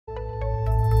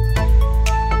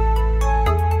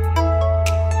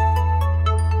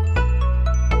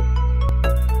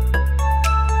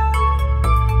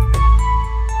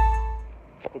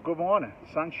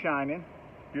Sun's shining,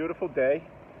 beautiful day.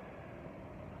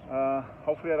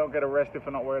 Hopefully I don't get arrested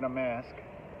for not wearing a mask.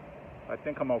 I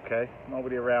think I'm okay.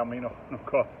 Nobody around me, no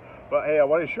cough. But hey, I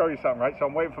wanted to show you something, right? So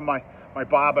I'm waiting for my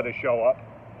barber to show up.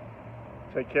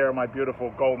 Take care of my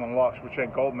beautiful golden locks, which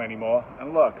ain't golden anymore.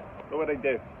 And look what they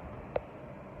did.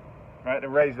 Right, they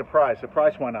raised the price. The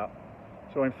price went up.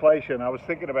 So inflation, I was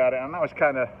thinking about it. I know it's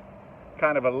kind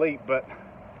of a leap, but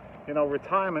you know,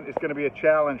 retirement is going to be a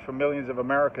challenge for millions of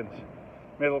Americans.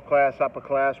 Middle class, upper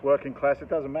class, working class, it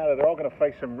doesn't matter. They're all going to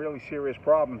face some really serious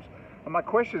problems. And my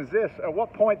question is this: at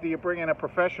what point do you bring in a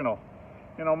professional?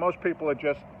 You know, most people are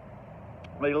just,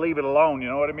 they leave it alone, you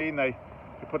know what I mean? They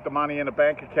put the money in a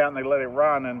bank account and they let it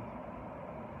run, and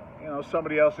you know,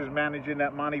 somebody else is managing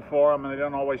that money for them, and they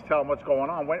don't always tell them what's going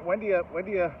on. When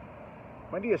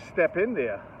do you step in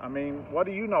there? I mean, what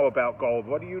do you know about gold?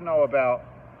 What do you know about,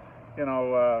 you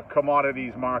know,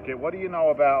 commodities market? What do you know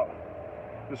about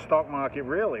the stock market?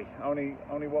 Really, only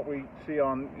what we see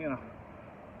on, you know,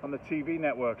 on the TV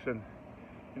networks. And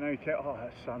you know, you can't, oh,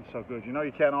 that sounds so good. You know,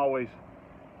 you can't always,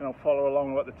 you know, follow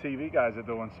along with what the TV guys are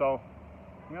doing. So,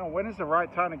 you know, when is the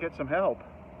right time to get some help?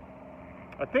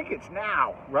 I think it's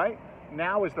now, right?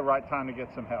 Now is the right time to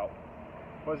get some help.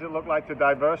 What does it look like to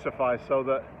diversify so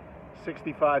that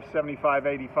 65, 75,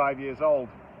 85 years old,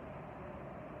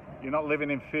 you're not living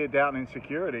in fear, doubt, and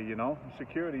insecurity, you know?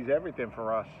 Security is everything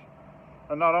for us.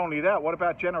 And not only that, what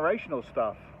about generational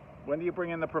stuff? When do you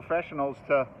bring in the professionals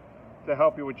to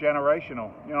help you with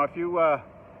generational? You know, if you've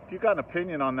got an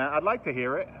opinion on that, I'd like to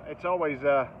hear it. It's always,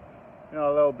 you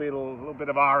know, a little bit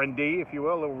of R&D, if you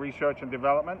will, a little research and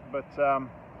development. But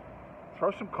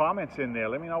throw some comments in there.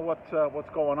 Let me know what's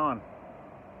going on.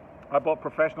 I brought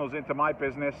professionals into my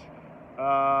business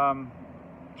 12,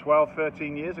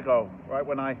 13 years ago, right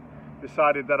when I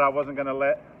decided that I wasn't going to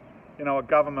let, you know, a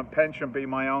government pension be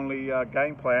my only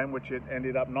game plan, which it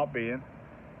ended up not being.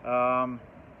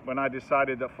 When I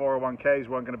decided that 401ks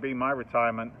weren't going to be my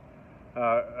retirement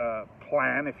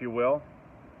plan, if you will,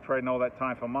 trading all that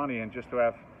time for money, and just to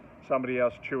have somebody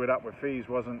else chew it up with fees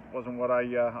wasn't what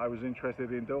I was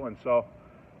interested in doing. So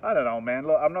I don't know, man.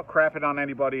 Look, I'm not crapping on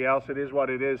anybody else. It is what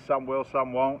it is. Some will,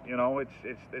 some won't. You know,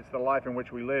 it's the life in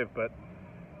which we live. But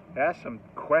ask some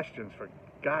questions, for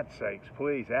God's sakes,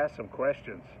 please. Ask some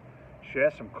questions.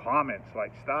 Share some comments.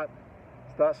 Like start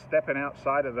stepping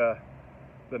outside of the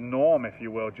norm, if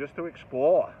you will, just to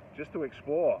explore.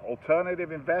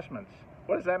 Alternative investments.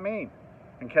 What does that mean?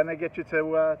 And can they get you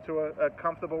to a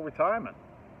comfortable retirement?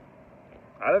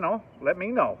 I don't know. Let me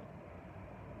know.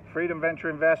 Freedom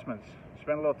Venture Investments.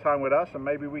 Spend a little time with us, and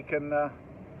maybe we can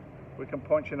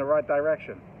point you in the right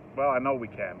direction. Well, I know we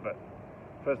can, but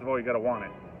first of all, you got to want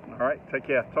it. All right. Take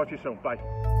care. Talk to you soon. Bye.